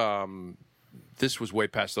was way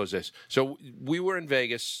past those days. So we were in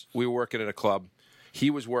Vegas. We were working at a club. He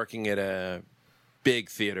was working at a big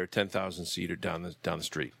theater, 10,000 seater down the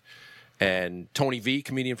street. And Tony V,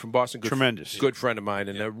 comedian from Boston, Tremendous, good friend of mine,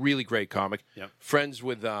 and a really great comic. Yep. Friends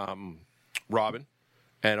with Robin,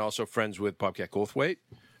 and also friends with Bobcat Goldthwait.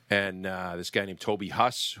 And this guy named Toby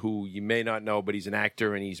Huss, who you may not know, but he's an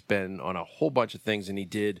actor, and he's been on a whole bunch of things, and he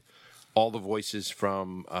did all the voices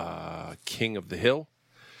from King of the Hill,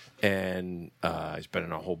 and he's been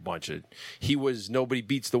in a whole bunch of. He was Nobody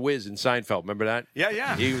Beats the Wiz in Seinfeld. Remember that?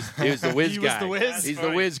 Yeah. He was the Wiz He guy. was the Wiz? He's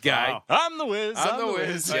the Whiz guy. Wow. I'm the Wiz. I'm the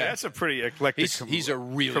Wiz. Oh, Yeah. that's a pretty eclectic. He's a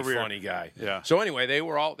really career. funny guy. Yeah. So anyway,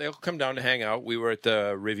 they'll come down to hang out. We were at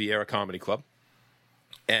the Riviera Comedy Club,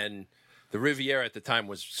 and the Riviera at the time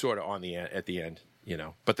was sort of at the end,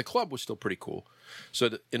 but the club was still pretty cool.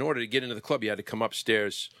 So in order to get into the club, you had to come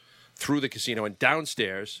upstairs through the casino, and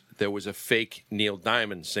downstairs there was a fake Neil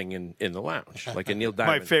Diamond singing in the lounge, like a Neil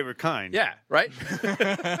Diamond. My favorite kind. Yeah, right.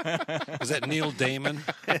 Was that Neil Damon?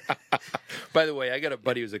 By the way, I got a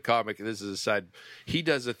buddy who's a comic. This is a side. He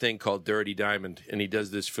does a thing called Dirty Diamond, and he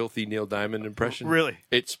does this filthy Neil Diamond impression. Really?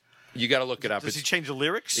 You got to look it up. Does he change the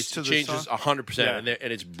lyrics? It to the changes song? 100%, Yeah.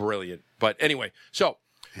 and it's brilliant. But anyway, so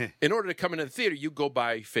in order to come into the theater, you go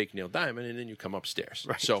by fake Neil Diamond, and then you come upstairs.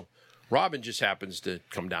 Right. So Robin just happens to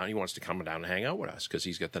come down. He wants to come down and hang out with us because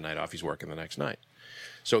he's got the night off. He's working the next night.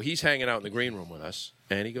 So he's hanging out in the green room with us,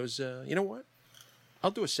 and he goes, you know what?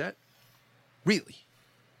 I'll do a set. Really?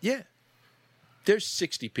 Yeah. There's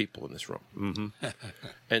 60 people in this room. Mm-hmm.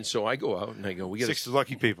 And so I go out, and I go, we got 60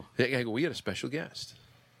 lucky people. I go, we got a special guest.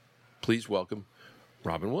 Please welcome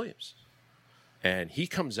Robin Williams. And he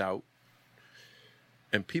comes out,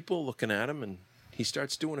 and people are looking at him, and he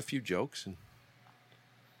starts doing a few jokes, and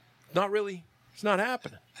it's not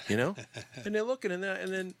happening, And they're looking, and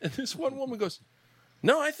then this one woman goes,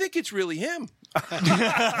 no, I think it's really him.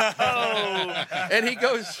 And he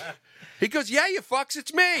goes, yeah, you fucks,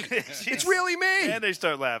 it's me. It's really me. And they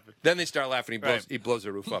start laughing. Then they start laughing. He blows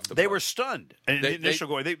the roof off the They place. were stunned. And the initial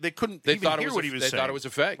going, they couldn't even hear what he was saying. They thought it was a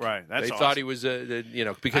fake. Right. That's they awesome. thought he was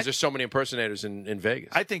because there's so many impersonators in Vegas.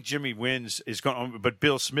 I think Jimmy Wins is going, but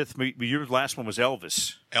Bill Smith. Your last one was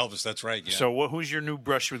Elvis. Elvis, that's right. Yeah. So who's your new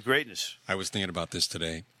brush with greatness? I was thinking about this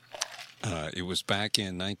today. It was back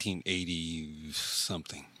in 1980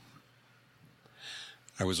 something.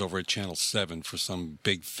 I was over at Channel 7 for some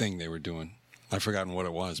big thing they were doing. I've forgotten what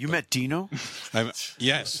it was. You met Dino?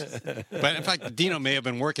 Yes. But in fact, Dino may have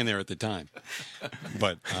been working there at the time.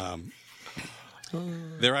 But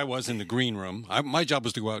there I was in the green room. My job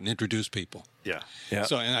was to go out and introduce people. Yeah.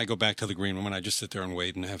 So, and I go back to the green room, and I just sit there and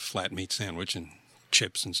wait and have flat meat sandwich and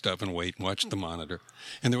chips and stuff and wait and watch the monitor.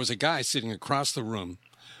 And there was a guy sitting across the room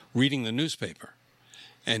reading the newspaper.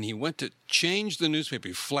 And he went to change the newspaper.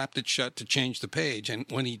 He flapped it shut to change the page. And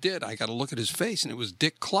when he did, I got a look at his face, and it was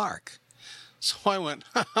Dick Clark. So I went,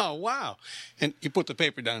 oh, wow. And he put the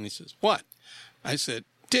paper down, and he says, what? I said,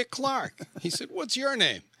 Dick Clark. He said, what's your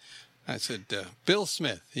name? I said, Bill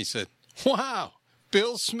Smith. He said, wow,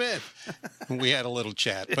 Bill Smith. And we had a little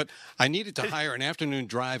chat. But I needed to hire an afternoon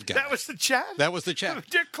drive guy. That was the chat? That was the chat.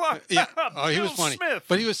 Dick Clark. Yeah. Oh, he was Bill funny. Smith.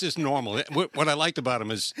 But he was just normal. What I liked about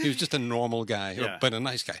him is he was just a normal guy, Yeah. but a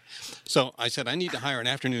nice guy. So I said, I need to hire an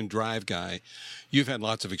afternoon drive guy. You've had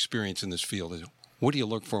lots of experience in this field. What do you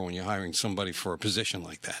look for when you're hiring somebody for a position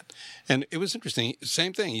like that? And it was interesting.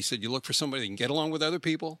 Same thing. He said, you look for somebody that can get along with other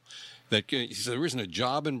people. He said, there isn't a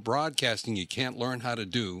job in broadcasting you can't learn how to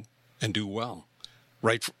do and do well,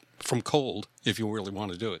 right from cold, if you really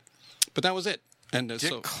want to do it. But that was it. And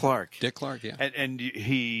Dick Clark. Dick Clark, yeah. And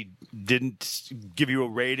he didn't give you a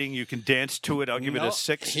rating. You can dance to it. I'll give it a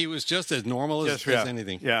 6. He was just as normal as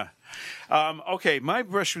anything. Yeah. Okay, my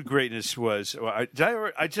brush with greatness was. Did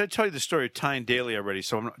I tell you the story of Tyne Daly already?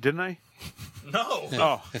 So didn't I? No.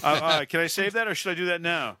 Oh, can I save that, or should I do that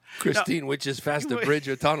now? Christine, which is faster, bridge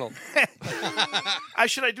or tunnel?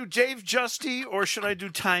 Should I do Dave Justy or should I do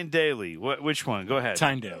Tyne Daly? Which one? Go ahead.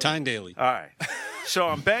 Tyne Daly. Tyne Daly. All right. So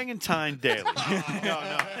I'm banging Tyne Daly.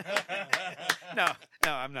 No,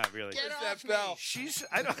 I'm not really. that bell.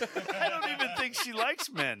 I don't even think she likes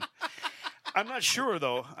men. I'm not sure,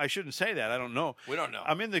 though. I shouldn't say that. I don't know. We don't know.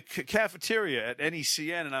 I'm in the cafeteria at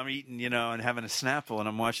NECN, and I'm eating, and having a Snapple, and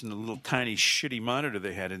I'm watching the little tiny shitty monitor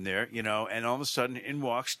they had in there, and all of a sudden in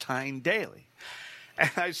walks Tyne Daly. And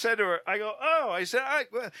I said to her, I go,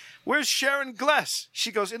 where's Sharon Gless?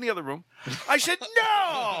 She goes, in the other room. I said,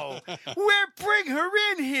 no! Bring her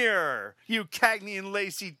in here, you Cagney and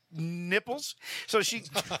Lacey nipples. So she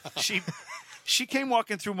came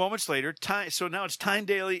walking through moments later. So now it's Tyne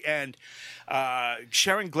Daly and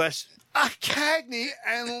Sharon Gless. Cagney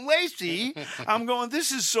and Lacey. I'm going,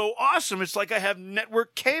 this is so awesome. It's like I have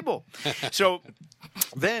network cable. So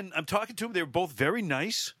then I'm talking to them. They were both very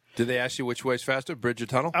nice. Did they ask you which way's faster, bridge or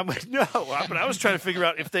tunnel? I'm like, no, but I was trying to figure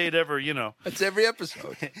out if they had ever, That's every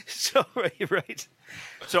episode. So, right.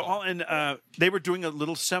 So, they were doing a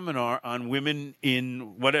little seminar on women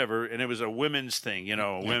in whatever, and it was a women's thing,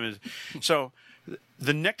 women's. So,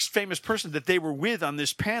 the next famous person that they were with on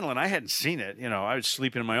this panel, and I hadn't seen it, I was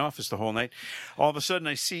sleeping in my office the whole night. All of a sudden,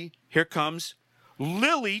 I see, here comes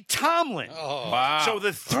Lily Tomlin. Oh, wow. So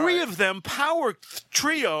the three of them, power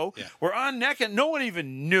trio, were on neck, and no one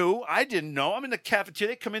even knew. I didn't know. I'm in the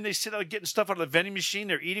cafeteria. They come in, they sit out getting stuff out of the vending machine.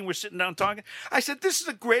 They're eating. We're sitting down talking. I said, this is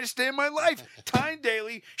the greatest day of my life. Tyne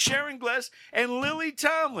Daly, Sharon Gless, and Lily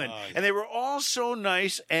Tomlin. And they were all so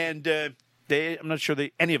nice, and I'm not sure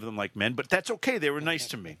any of them like men, but that's okay. They were nice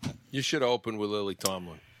to me. You should have opened with Lily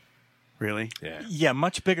Tomlin. Really? Yeah. Yeah,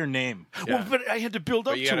 much bigger name. Yeah. Well, but I had to build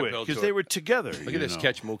up to it because they were together. Look at this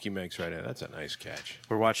catch Mookie makes right now. That's a nice catch.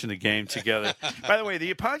 We're watching the game together. By the way,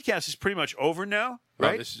 the podcast is pretty much over now,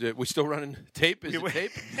 right? This is it. We still running tape? Is it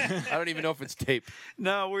tape? I don't even know if it's tape.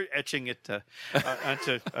 No, we're etching it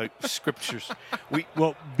onto scriptures.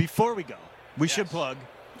 Well, before we go, we should plug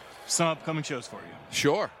some upcoming shows for you.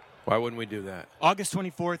 Sure. Why wouldn't we do that? August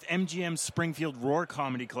 24th, MGM Springfield Roar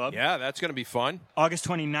Comedy Club. Yeah, that's going to be fun. August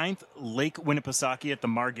 29th, Lake Winnipesaukee at the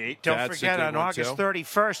Margate. Don't forget on August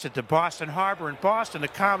 31st at the Boston Harbor in Boston, the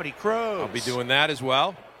Comedy Crows. I'll be doing that as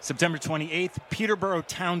well. September 28th, Peterborough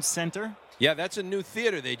Town Center. Yeah, that's a new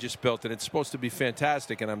theater they just built, and it's supposed to be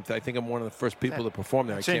fantastic. And I think I'm one of the first people to perform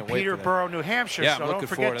there. I can't wait. It's in Peterborough, New Hampshire. Yeah, so I'm don't looking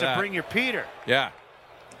forget forward to that. bring your Peter. Yeah,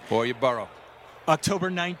 or your borough. October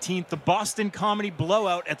 19th, the Boston Comedy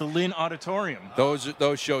Blowout at the Lynn Auditorium. Those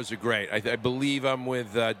shows are great. I believe I'm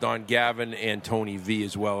with Don Gavin and Tony V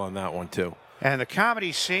as well on that one, too. And the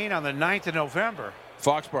comedy scene on the 9th of November.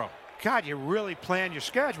 Foxborough. God, you really plan your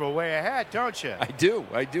schedule way ahead, don't you? I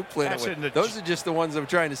do plan it. Those are just the ones I'm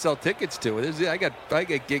trying to sell tickets to. I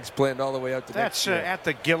got gigs planned all the way out to next year. That's at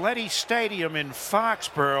the Gillette Stadium in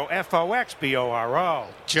Foxborough, Foxboro.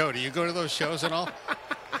 Joe, do you go to those shows at all?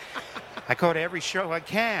 I go to every show I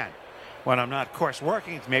can. When I'm not, of course,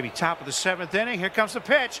 working, it's maybe top of the 7th inning. Here comes the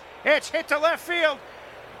pitch. It's hit to left field.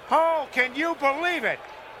 Oh, can you believe it?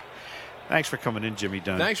 Thanks for coming in, Jimmy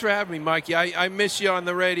Dunn. Thanks for having me, Mikey. I miss you on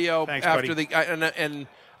the radio. Thanks, after buddy. And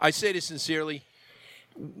I say this sincerely.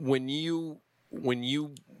 When you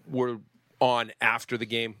were on after the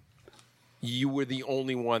game, you were the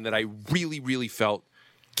only one that I really, really felt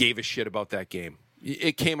gave a shit about that game.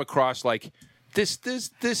 It came across like this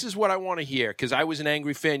is what I want to hear, because I was an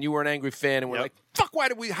angry fan, you were an angry fan, and we're like, fuck,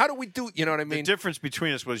 how do we do it? You know what I mean? The difference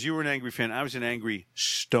between us was you were an angry fan, I was an angry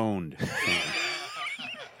stoned fan.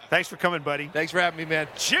 Thanks for coming, buddy. Thanks for having me, man.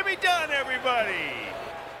 Jimmy Dunn, everybody.